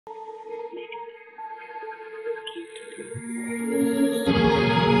Hello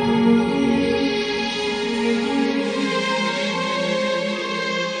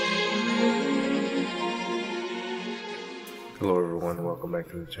everyone, welcome back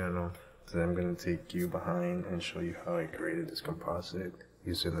to the channel. Today I'm going to take you behind and show you how I created this composite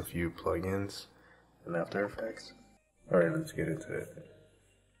using a few plugins in After Effects. Alright, let's get into it.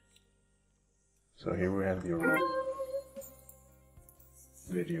 So here we have your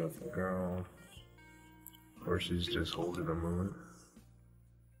video of the girl where she's just holding the moon.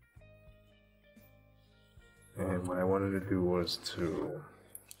 And what I wanted to do was to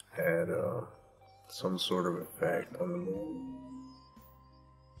add some sort of effect on the moon.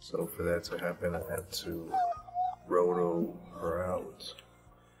 So for that to happen, I had to roto her out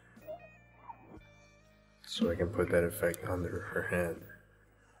so I can put that effect under her hand,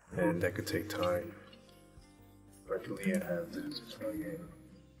 and that could take time. Luckily I have this plugin,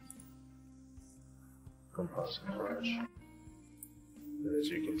 composite brush, and as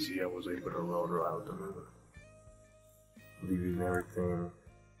you can see I was able to roto out the moon, leaving everything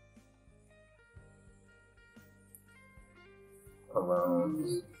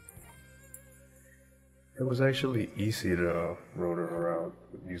around. It was actually easy to rotor her out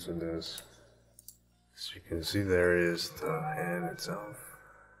using this. As you can see, there is the hand itself,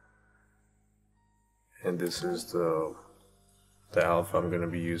 and this is the alpha I'm going to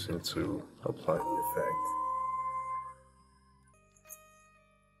be using to apply the effect.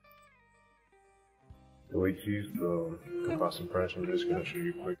 The way to use the composite brush, I'm just going to show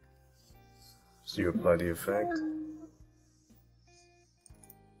you quick. So you apply the effect,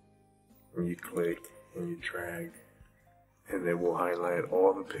 and you click and you drag, and it will highlight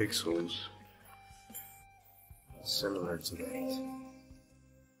all the pixels similar to that.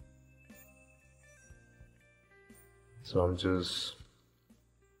 So I'm just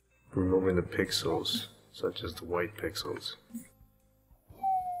removing the pixels, such as the white pixels.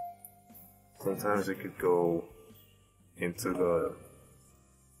 Sometimes it could go into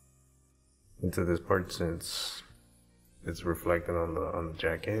this part since it's reflected on the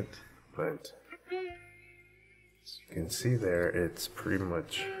jacket, but as you can see there, it's pretty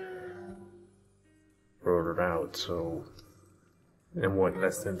much rotored out, so in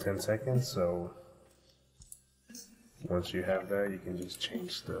less than 10 seconds. So once you have that, you can just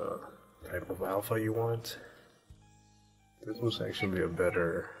change the type of alpha you want. This was actually a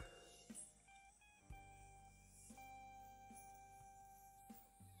better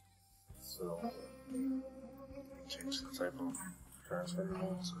change the type of transfer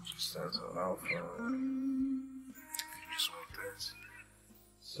mode, so just as an alpha, just like this.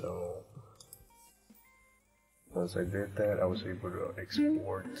 So once I did that, I was able to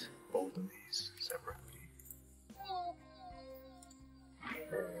export both of these separately.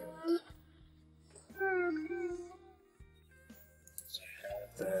 And so I had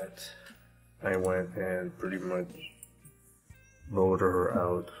that. I went and pretty much rotor her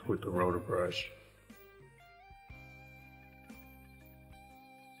out with the rotor brush.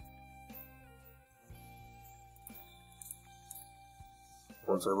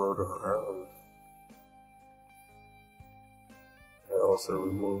 Once I rotor her out, I also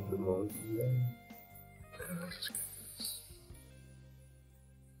removed the moon from there.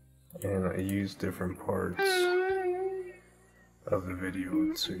 And I used different parts of the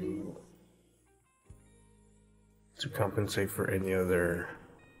video to compensate for any other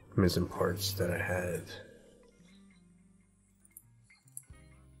missing parts that I had.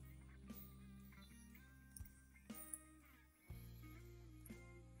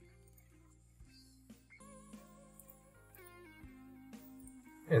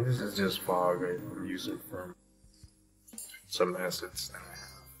 And this is just fog I'm using from some assets that I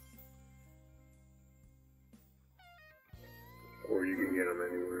have. Or you can get them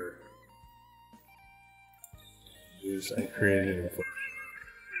anywhere. I created in Photoshop.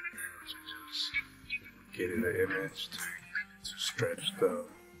 Just created an image to stretch the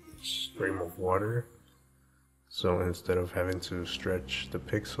stream of water. So instead of having to stretch the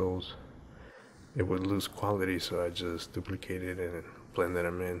pixels, it would lose quality, so I just duplicated and blended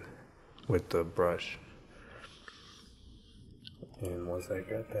them in with the brush. And once I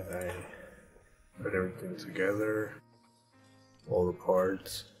got that, I put everything together, all the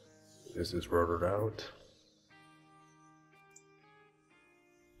parts. This is rotored out.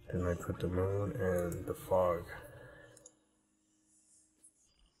 Then I put the moon and the fog.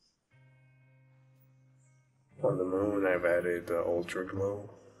 On the moon, I've added the ultra glow.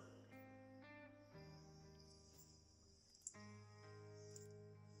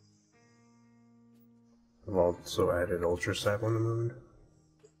 I've also added ultra sap on the moon.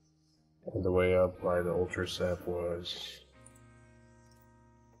 On the the way I applied the ultra sap was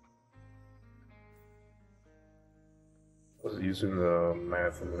using the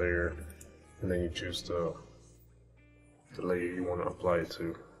math layer, and then you choose the layer you want to apply it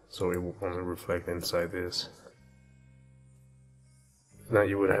to, so it will only reflect inside this. Now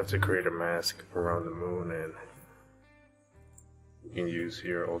you would have to create a mask around the moon, and you can use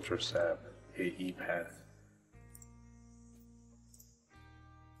here ultra sap AE path.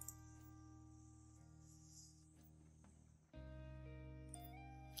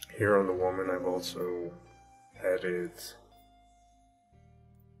 Here on the woman, I've also added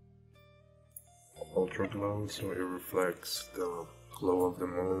ultra glow, so it reflects the glow of the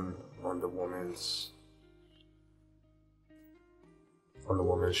moon on the woman's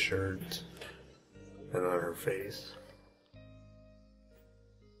shirt and on her face.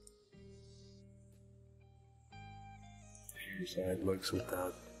 Here's how it looks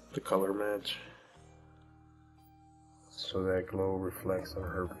without the color match. So that glow reflects on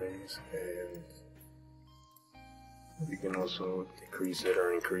her face, and you can also decrease it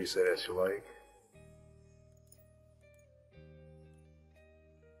or increase it as you like.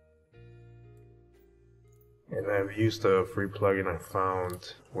 And I've used a free plugin I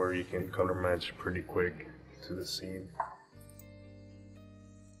found where you can color match pretty quick to the scene.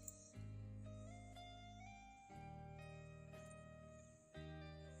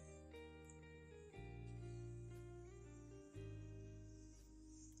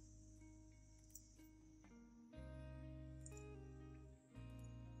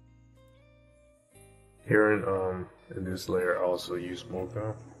 Here in this layer I also use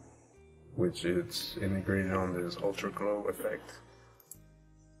mocha, which is integrated on this ultra glow effect.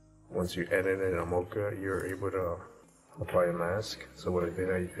 Once you edit it in mocha, you're able to apply a mask. So what I did,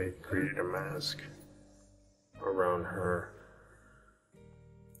 I created a mask around her,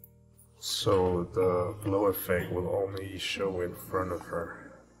 so the glow effect will only show in front of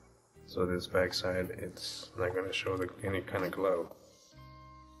her. So this backside, it's not going to show any kind of glow.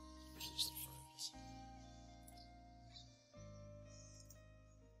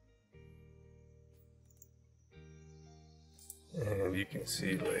 And you can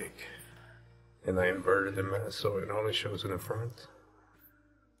see, like, and I inverted the mask so it only shows in the front.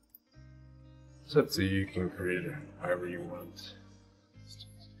 It's up to you, you can create it however you want.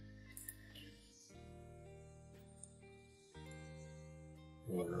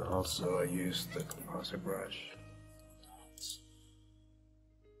 And also I used the composite brush.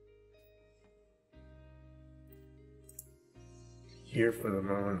 Here for the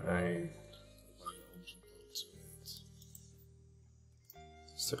moment I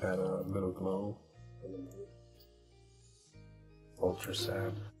just to add a little glow. Ultra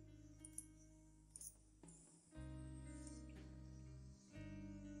sap.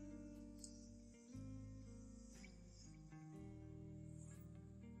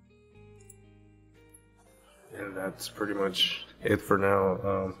 And that's pretty much it for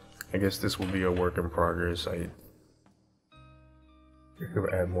now. I guess this will be a work in progress. I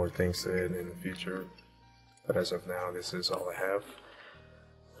could add more things to it in the future, but as of now, this is all I have.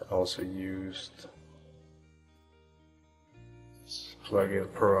 I also used this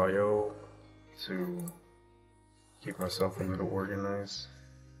plugin Pro.io to keep myself a little organized.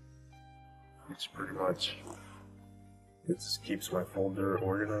 It's pretty much, it keeps my folder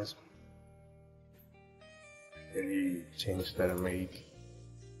organized. Any change that I make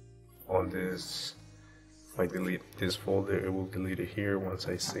on this, if I delete this folder, it will delete it here once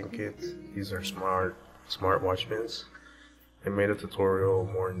I sync it. These are smartwatch pins. I made a tutorial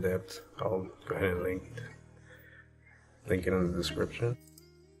more in depth. I'll go ahead and link it in the description.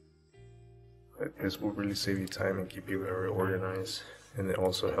 But this will really save you time and keep you very organized, and it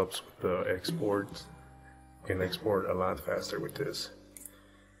also helps with the export. You can export a lot faster with this.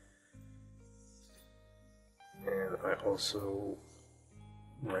 And I also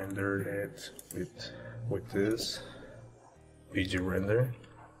rendered it with this PG render.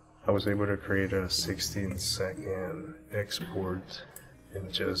 I was able to create a 16-second export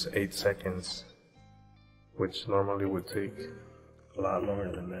in just 8 seconds, which normally would take a lot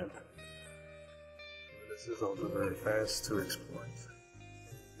longer than that. This is also very fast to export.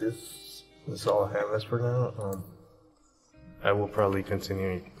 This is all I have as for now. I will probably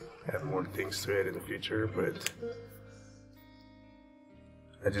continue add more things to it in the future, but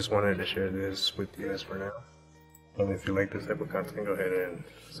I just wanted to share this with you guys for now. And if you like this type of content, go ahead and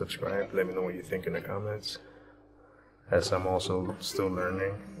subscribe. Let me know what you think in the comments, as I'm also still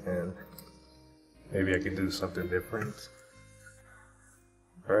learning and maybe I can do something different.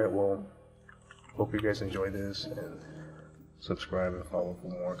 Alright, well, hope you guys enjoy this, and subscribe and follow for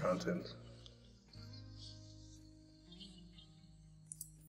more content.